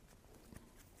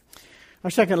Our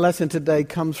second lesson today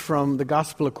comes from the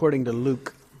Gospel according to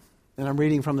Luke. And I'm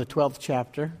reading from the 12th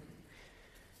chapter.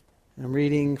 I'm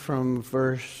reading from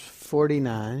verse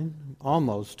 49,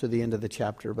 almost to the end of the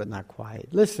chapter, but not quite.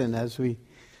 Listen as we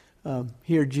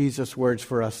hear Jesus' words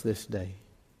for us this day.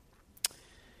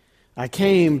 I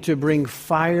came to bring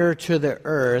fire to the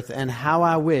earth, and how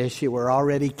I wish it were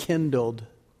already kindled.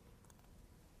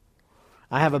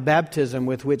 I have a baptism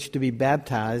with which to be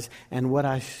baptized, and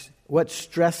what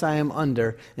stress I am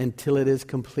under until it is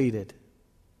completed.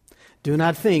 Do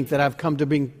not think that I've come to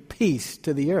bring peace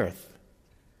to the earth.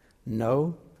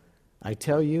 No, I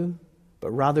tell you,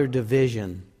 but rather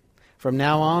division. From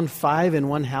now on, 5 in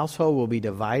one household will be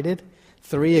divided,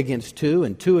 3 against 2,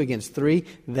 and 2 against 3.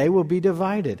 They will be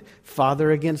divided, father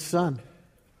against son,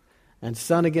 and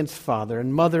son against father,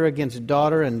 and mother against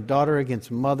daughter, and daughter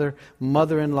against mother,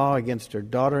 mother-in-law against her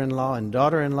daughter-in-law, and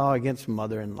daughter-in-law against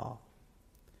mother-in-law.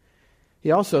 He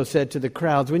also said to the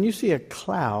crowds, when you see a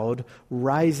cloud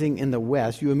rising in the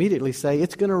west, you immediately say,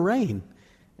 it's going to rain.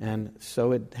 And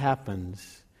so it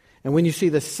happens. And when you see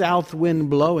the south wind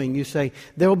blowing, you say,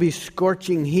 there will be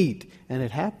scorching heat. And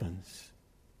it happens.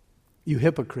 You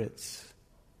hypocrites.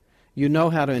 You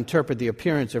know how to interpret the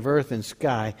appearance of earth and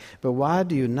sky, but why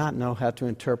do you not know how to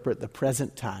interpret the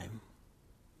present time?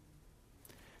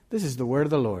 This is the word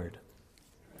of the Lord.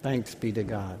 Thanks be to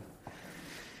God.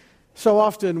 So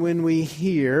often when we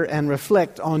hear and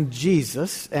reflect on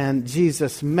Jesus and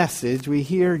Jesus' message, we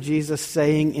hear Jesus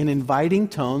saying in inviting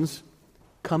tones,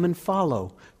 come and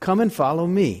follow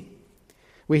me.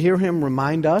 We hear him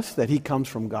remind us that he comes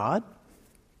from God,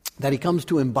 that he comes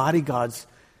to embody God's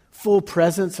full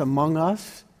presence among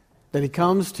us, that he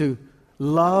comes to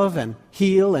love and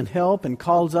heal and help and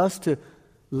calls us to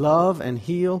love and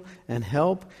heal and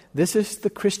help. This is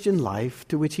the Christian life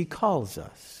to which he calls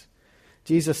us.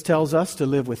 Jesus tells us to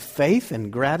live with faith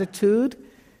and gratitude.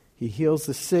 He heals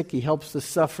the sick. He helps the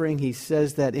suffering. He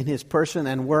says that in his person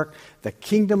and work, the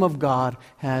kingdom of God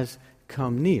has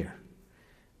come near.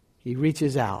 He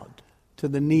reaches out to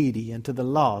the needy and to the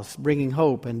lost, bringing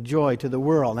hope and joy to the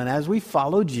world. And as we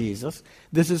follow Jesus,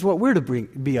 this is what we're to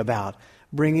be about,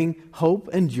 bringing hope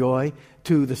and joy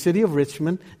to the city of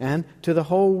Richmond and to the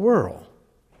whole world.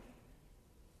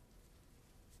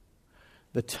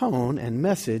 The tone and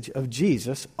message of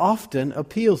Jesus often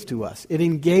appeals to us. It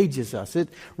engages us. It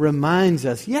reminds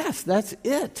us, yes, that's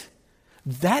it.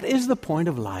 That is the point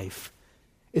of life.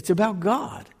 It's about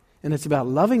God. And it's about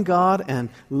loving God and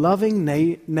loving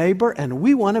neighbor. And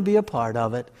we want to be a part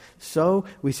of it. So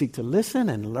we seek to listen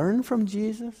and learn from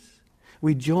Jesus.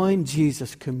 We join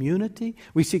Jesus' community.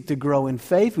 We seek to grow in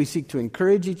faith. We seek to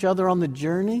encourage each other on the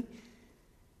journey.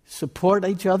 Support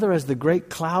each other as the great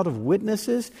cloud of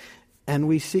witnesses. And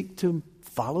we seek to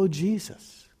follow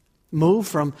Jesus. Move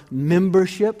from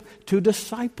membership to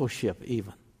discipleship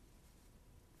even.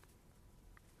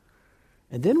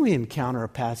 And then we encounter a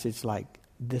passage like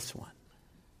this one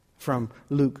from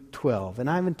Luke 12. And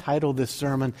I've entitled this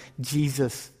sermon,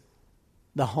 Jesus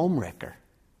the Homewrecker.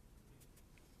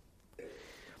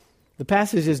 The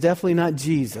passage is definitely not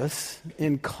Jesus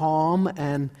in calm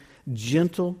and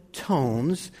gentle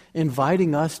tones,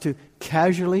 inviting us to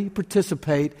casually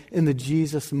participate in the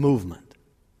Jesus movement.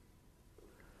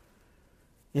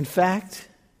 In fact,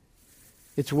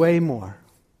 it's way more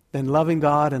than loving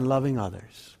God and loving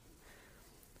others.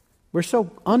 We're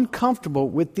so uncomfortable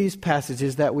with these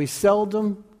passages that we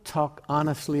seldom talk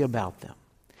honestly about them.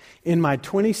 In my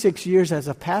 26 years as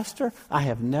a pastor, I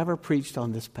have never preached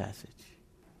on this passage.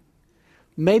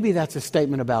 Maybe that's a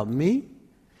statement about me,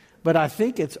 but I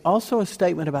think it's also a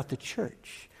statement about the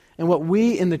church and what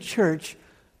we in the church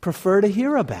prefer to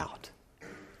hear about,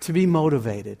 to be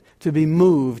motivated, to be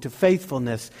moved to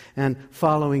faithfulness and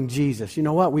following Jesus. You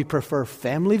know what? We prefer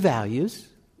family values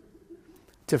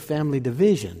to family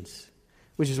divisions,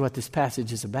 which is what this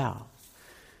passage is about.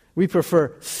 We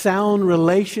prefer sound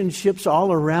relationships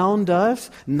all around us,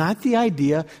 not the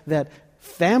idea that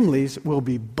families will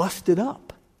be busted up.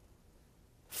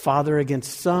 Father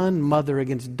against son, mother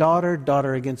against daughter,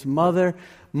 daughter against mother,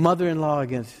 mother-in-law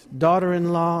against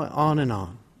daughter-in-law, on and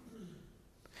on.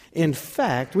 In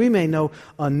fact, we may know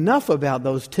enough about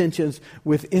those tensions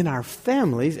within our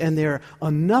families, and they're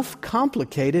enough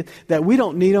complicated that we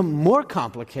don't need them more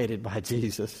complicated by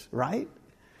Jesus, right?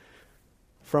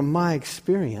 From my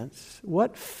experience,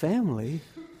 what family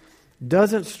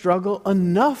doesn't struggle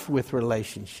enough with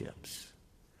relationships?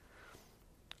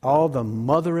 All the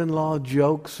mother-in-law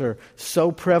jokes are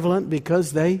so prevalent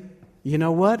because they, you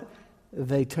know what?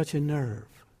 They touch a nerve.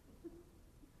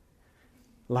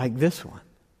 Like this one.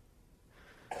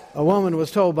 A woman was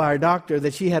told by her doctor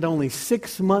that she had only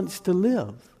 6 months to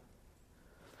live.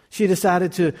 She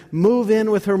decided to move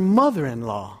in with her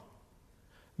mother-in-law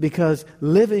because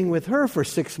living with her for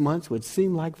 6 months would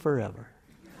seem like forever.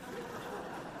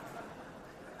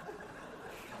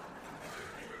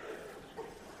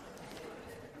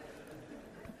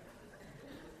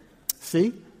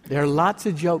 See, there are lots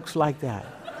of jokes like that.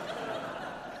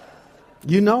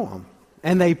 You know them.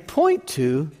 And they point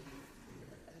to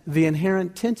the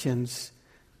inherent tensions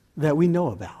that we know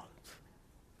about.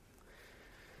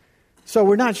 So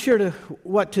we're not sure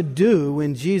what to do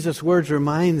when Jesus' words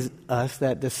remind us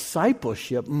that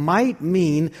discipleship might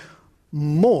mean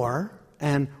more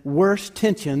and worse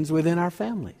tensions within our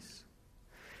families.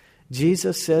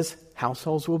 Jesus says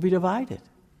households will be divided.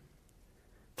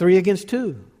 3 against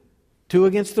 2. 2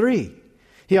 against 3.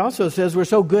 He also says we're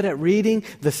so good at reading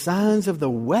the signs of the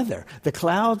weather. The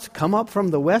clouds come up from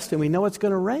the west and we know it's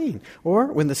going to rain. Or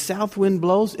when the south wind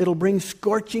blows, it'll bring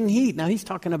scorching heat. Now he's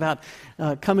talking about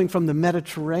coming from the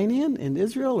Mediterranean in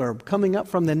Israel or coming up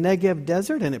from the Negev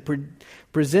desert, and it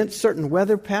presents certain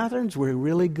weather patterns. We're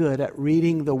really good at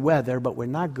reading the weather, but we're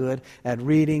not good at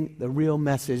reading the real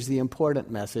message, the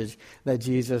important message that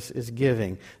Jesus is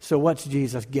giving. So what's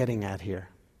Jesus getting at here?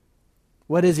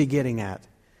 What is he getting at?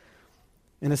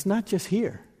 And it's not just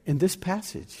here, in this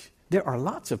passage. There are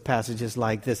lots of passages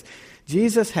like this.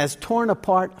 Jesus has torn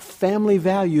apart family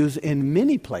values in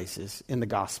many places in the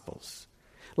Gospels.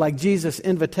 Like Jesus'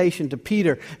 invitation to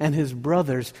Peter and his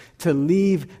brothers to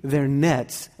leave their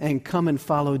nets and come and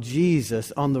follow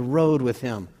Jesus on the road with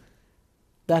him.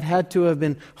 That had to have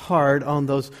been hard on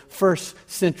those first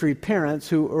century parents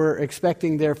who were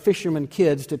expecting their fisherman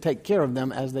kids to take care of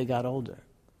them as they got older.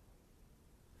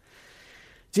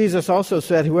 Jesus also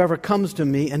said, whoever comes to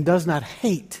me and does not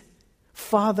hate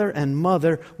father and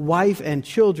mother, wife and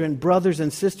children, brothers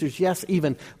and sisters, yes,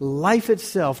 even life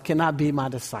itself cannot be my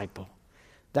disciple.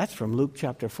 That's from Luke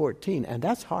chapter 14, and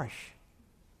that's harsh.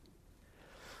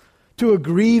 To a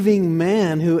grieving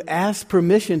man who asked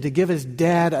permission to give his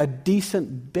dad a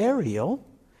decent burial,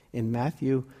 in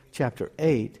Matthew chapter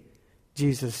 8,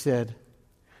 Jesus said,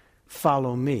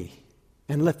 follow me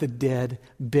and let the dead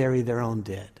bury their own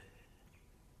dead.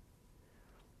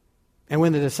 And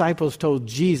when the disciples told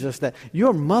Jesus that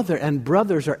your mother and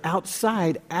brothers are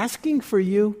outside asking for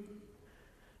you,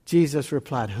 Jesus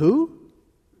replied, who?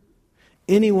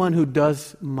 Anyone who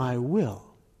does my will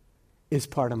is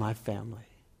part of my family.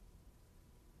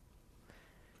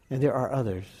 And there are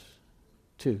others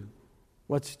too.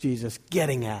 What's Jesus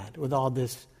getting at with all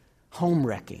this home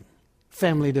wrecking,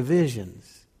 family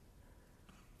divisions?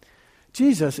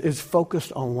 Jesus is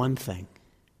focused on one thing.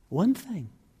 One thing.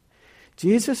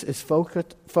 Jesus is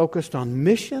focused on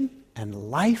mission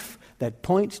and life that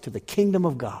points to the kingdom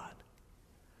of God.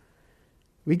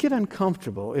 We get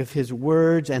uncomfortable if his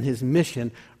words and his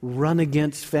mission run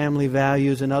against family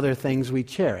values and other things we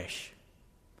cherish,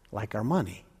 like our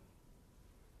money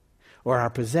or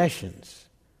our possessions.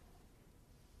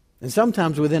 And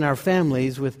sometimes within our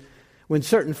families, when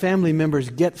certain family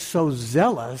members get so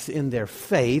zealous in their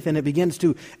faith and it begins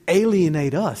to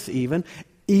alienate us even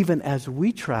as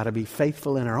we try to be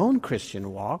faithful in our own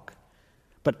Christian walk,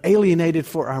 but alienated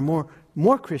for our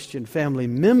more Christian family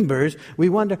members, we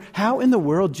wonder how in the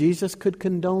world Jesus could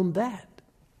condone that.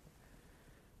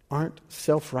 Aren't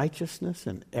self-righteousness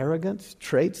and arrogance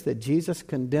traits that Jesus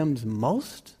condemns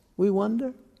most, we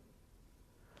wonder?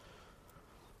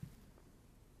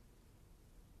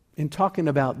 In talking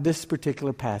about this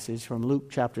particular passage from Luke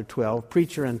chapter 12,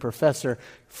 preacher and professor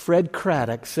Fred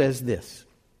Craddock says this: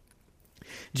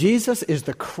 Jesus is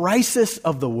the crisis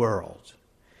of the world.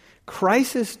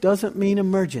 Crisis doesn't mean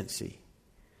emergency,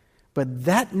 but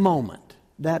that moment,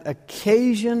 that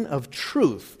occasion of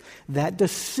truth, that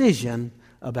decision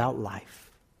about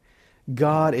life.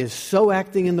 God is so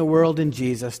acting in the world in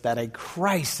Jesus that a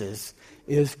crisis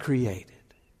is created.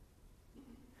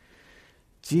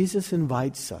 Jesus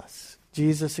invites us.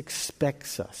 Jesus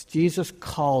expects us. Jesus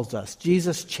calls us.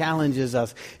 Jesus challenges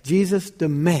us. Jesus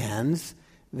demands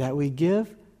that we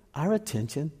give our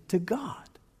attention to God.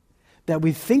 That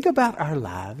we think about our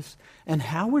lives and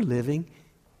how we're living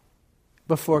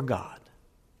before God.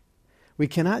 We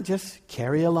cannot just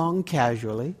carry along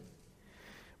casually.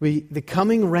 The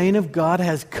coming reign of God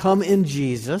has come in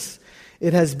Jesus.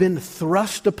 It has been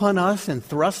thrust upon us and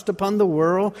thrust upon the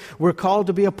world. We're called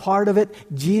to be a part of it.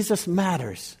 Jesus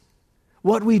matters.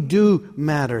 What we do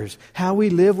matters. How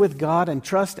we live with God and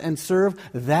trust and serve,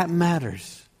 that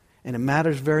matters. And it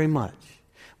matters very much.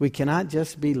 We cannot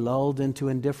just be lulled into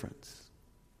indifference.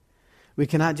 We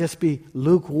cannot just be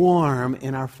lukewarm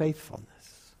in our faithfulness.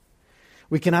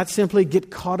 We cannot simply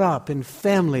get caught up in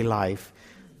family life,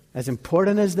 as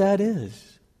important as that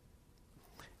is.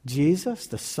 Jesus,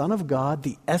 the Son of God,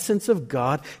 the essence of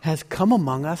God, has come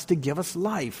among us to give us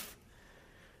life.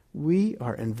 We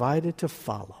are invited to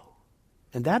follow.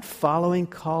 And that following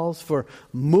calls for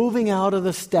moving out of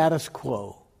the status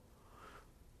quo,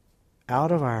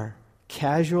 out of our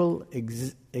casual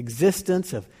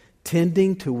existence of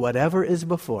tending to whatever is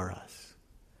before us.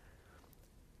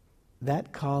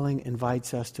 That calling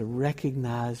invites us to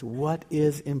recognize what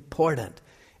is important,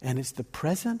 and it's the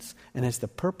presence and it's the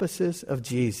purposes of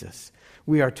Jesus.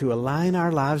 We are to align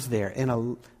our lives there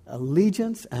in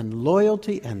allegiance and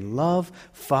loyalty and love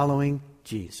following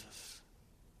Jesus.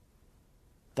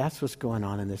 That's what's going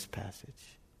on in this passage.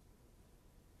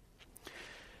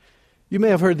 You may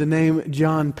have heard the name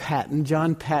John Paton.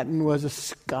 John Paton was a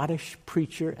Scottish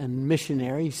preacher and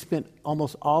missionary. He spent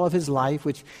almost all of his life,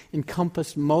 which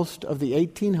encompassed most of the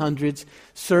 1800s,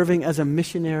 serving as a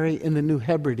missionary in the New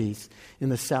Hebrides in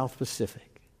the South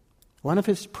Pacific. One of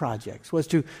his projects was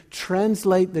to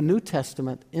translate the New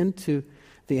Testament into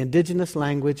the indigenous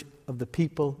language of the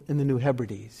people in the New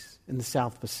Hebrides in the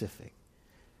South Pacific.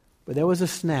 But there was a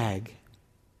snag.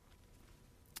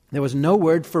 There was no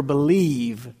word for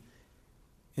believe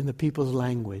in the people's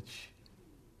language.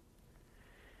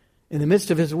 In the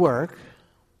midst of his work,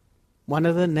 one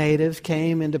of the natives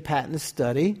came into Paton's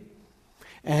study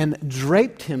and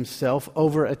draped himself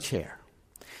over a chair.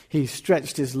 He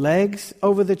stretched his legs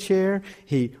over the chair.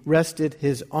 He rested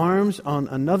his arms on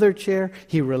another chair.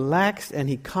 He relaxed and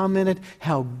he commented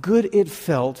how good it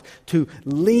felt to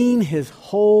lean his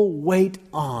whole weight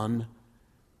on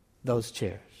those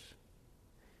chairs.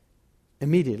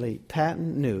 Immediately,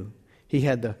 Paton knew he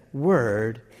had the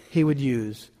word he would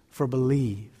use for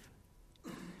believe.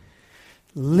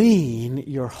 Lean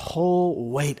your whole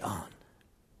weight on.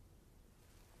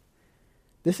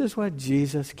 This is what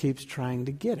Jesus keeps trying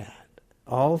to get at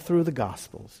all through the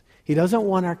Gospels. He doesn't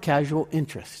want our casual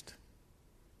interest.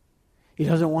 He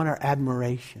doesn't want our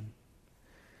admiration.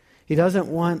 He doesn't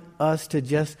want us to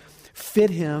just fit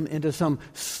him into some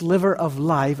sliver of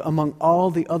life among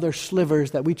all the other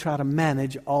slivers that we try to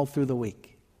manage all through the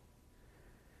week.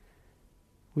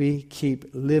 We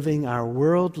keep living our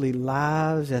worldly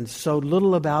lives, and so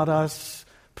little about us,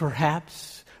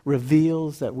 perhaps,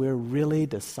 reveals that we're really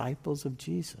disciples of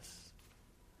Jesus.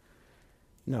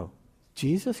 No,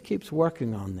 Jesus keeps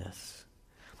working on this,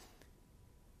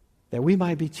 that we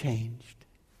might be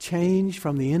changed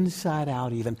from the inside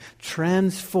out, even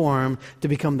transformed to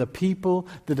become the people,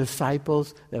 the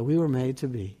disciples that we were made to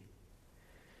be.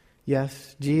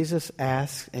 Yes, Jesus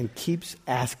asks and keeps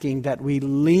asking that we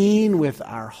lean with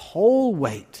our whole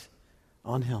weight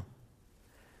on him.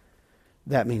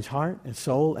 That means heart and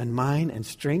soul and mind and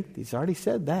strength. He's already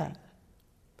said that.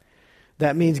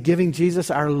 That means giving Jesus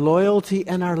our loyalty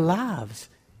and our lives.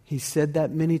 He said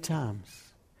that many times.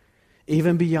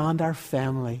 Even beyond our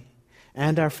family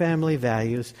and our family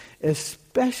values,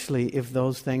 especially if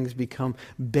those things become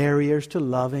barriers to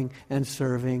loving and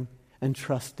serving and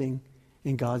trusting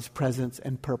in God's presence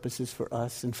and purposes for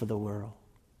us and for the world.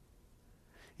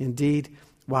 Indeed,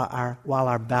 while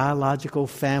our biological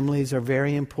families are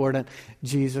very important,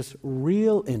 Jesus'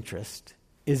 real interest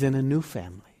is in a new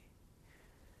family.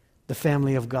 The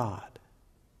family of God.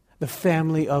 The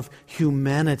family of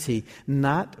humanity,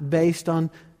 not based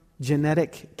on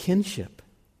genetic kinship,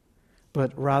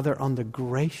 but rather on the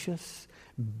gracious,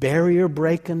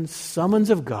 barrier-breaking summons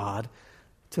of God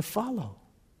to follow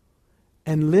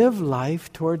and live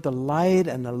life toward the light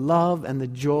and the love and the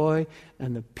joy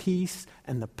and the peace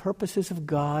and the purposes of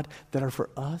God that are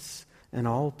for us and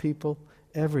all people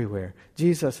everywhere.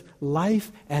 Jesus'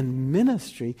 life and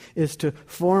ministry is to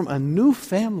form a new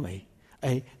family,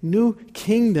 a new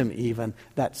kingdom even,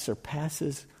 that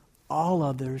surpasses all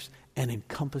others and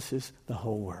encompasses the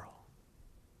whole world.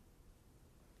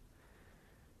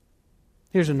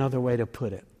 Here's another way to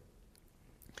put it.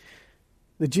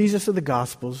 The Jesus of the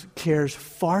Gospels cares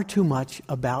far too much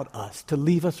about us to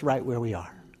leave us right where we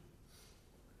are.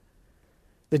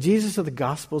 The Jesus of the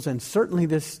Gospels, and certainly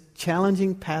this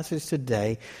challenging passage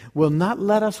today, will not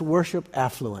let us worship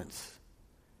affluence,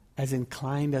 as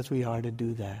inclined as we are to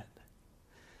do that.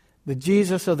 The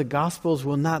Jesus of the Gospels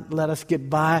will not let us get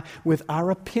by with our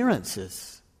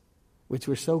appearances, which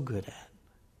we're so good at.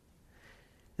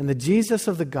 And the Jesus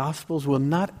of the Gospels will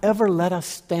not ever let us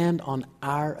stand on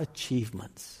our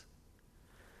achievements.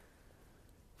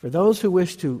 For those who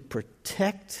wish to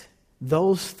protect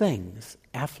those things,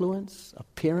 affluence,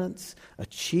 appearance,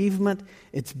 achievement,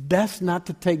 it's best not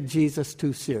to take Jesus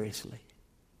too seriously.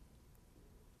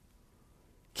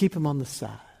 Keep him on the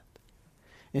side.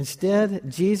 Instead,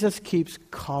 Jesus keeps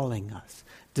calling us,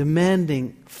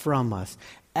 demanding from us,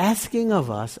 asking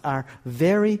of us our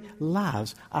very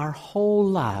lives, our whole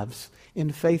lives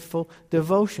in faithful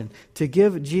devotion. To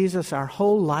give Jesus our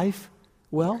whole life,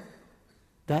 well,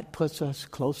 that puts us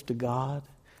close to God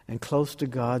and close to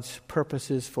God's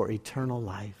purposes for eternal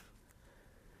life.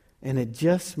 And it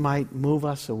just might move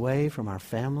us away from our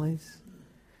families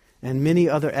and many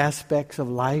other aspects of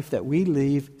life that we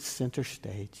leave center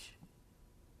stage.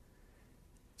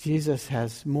 Jesus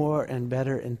has more and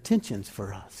better intentions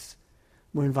for us.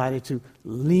 We're invited to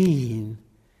lean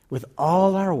with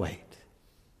all our weight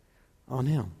on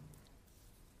Him.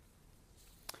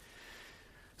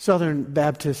 Southern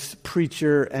Baptist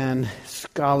preacher and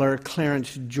scholar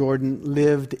Clarence Jordan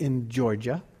lived in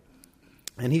Georgia,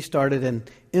 and he started an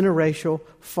interracial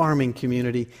farming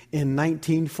community in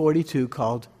 1942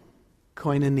 called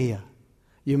Koinonia.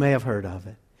 You may have heard of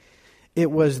it. It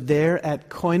was there at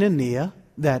Koinonia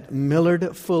that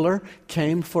Millard Fuller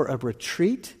came for a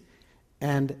retreat,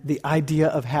 and the idea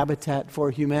of Habitat for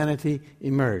Humanity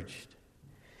emerged.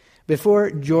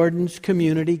 Before Jordan's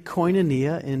community,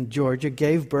 Koinonia in Georgia,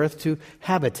 gave birth to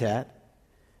Habitat,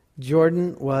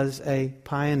 Jordan was a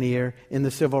pioneer in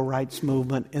the civil rights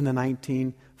movement in the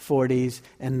 1940s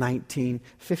and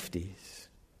 1950s.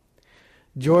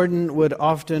 Jordan would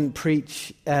often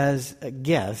preach as a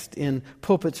guest in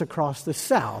pulpits across the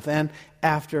South, and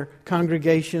after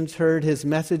congregations heard his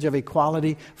message of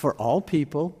equality for all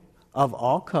people of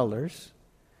all colors,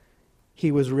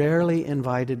 he was rarely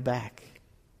invited back.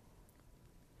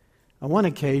 On one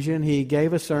occasion, he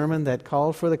gave a sermon that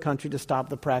called for the country to stop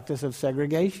the practice of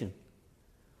segregation.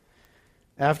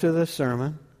 After the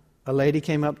sermon, a lady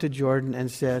came up to Jordan and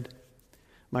said,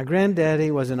 "My granddaddy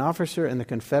was an officer in the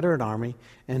Confederate Army,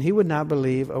 and he would not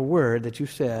believe a word that you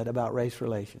said about race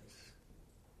relations."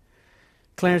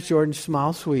 Clarence Jordan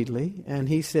smiled sweetly, and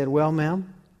he said, "Well,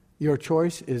 ma'am, your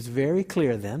choice is very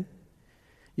clear then.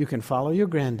 You can follow your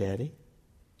granddaddy,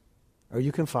 or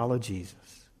you can follow Jesus."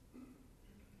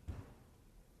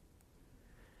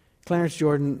 Clarence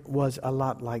Jordan was a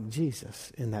lot like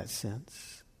Jesus in that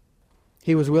sense.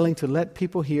 He was willing to let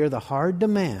people hear the hard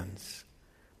demands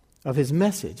of his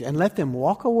message and let them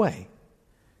walk away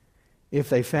if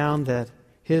they found that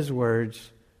his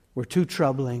words were too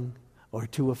troubling or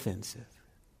too offensive.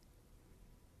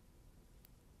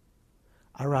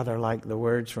 I rather like the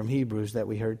words from Hebrews that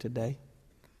we heard today.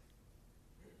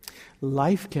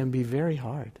 Life can be very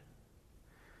hard.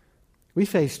 We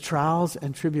face trials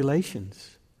and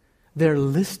tribulations. They're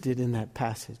listed in that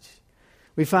passage.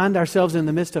 We find ourselves in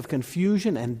the midst of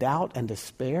confusion and doubt and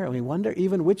despair, and we wonder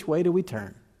even which way do we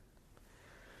turn.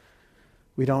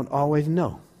 We don't always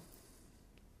know.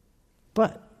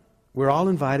 But we're all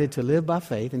invited to live by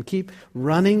faith and keep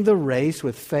running the race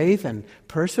with faith and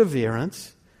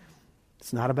perseverance.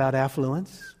 It's not about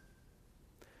affluence.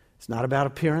 It's not about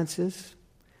appearances.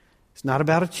 It's not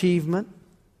about achievement.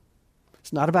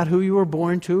 It's not about who you were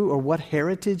born to or what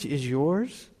heritage is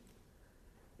yours.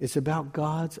 It's about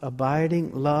God's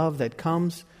abiding love that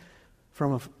comes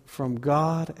from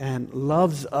God and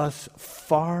loves us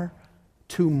far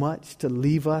too much to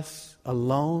leave us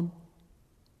alone.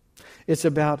 It's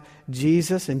about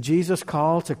Jesus and Jesus'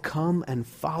 call to come and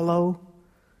follow,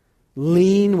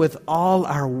 lean with all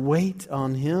our weight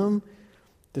on Him,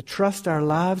 to trust our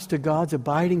lives to God's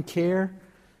abiding care,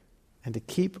 and to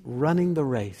keep running the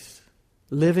race,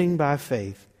 living by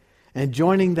faith, and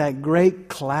joining that great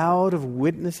cloud of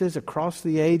witnesses across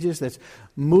the ages that's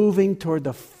moving toward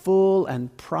the full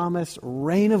and promised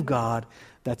reign of God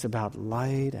that's about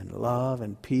light and love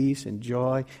and peace and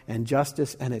joy and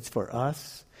justice, and it's for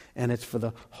us and it's for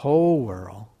the whole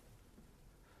world.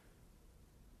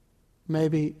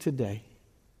 Maybe today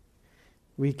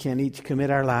we can each commit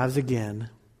our lives again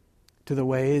to the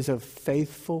ways of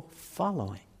faithful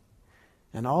following.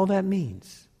 And all that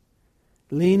means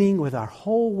leaning with our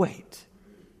whole weight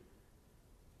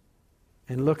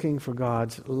and looking for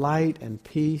God's light and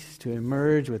peace to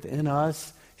emerge within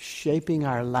us, shaping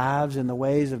our lives in the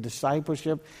ways of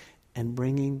discipleship and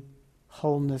bringing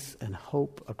wholeness and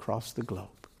hope across the globe.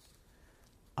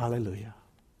 Alleluia.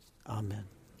 Amen.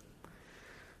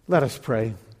 Let us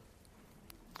pray.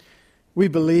 We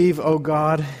believe, O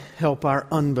God, help our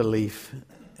unbelief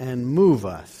and move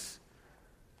us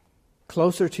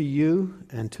closer to you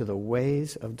and to the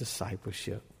ways of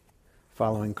discipleship,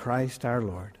 following Christ our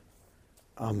Lord.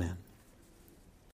 Amen.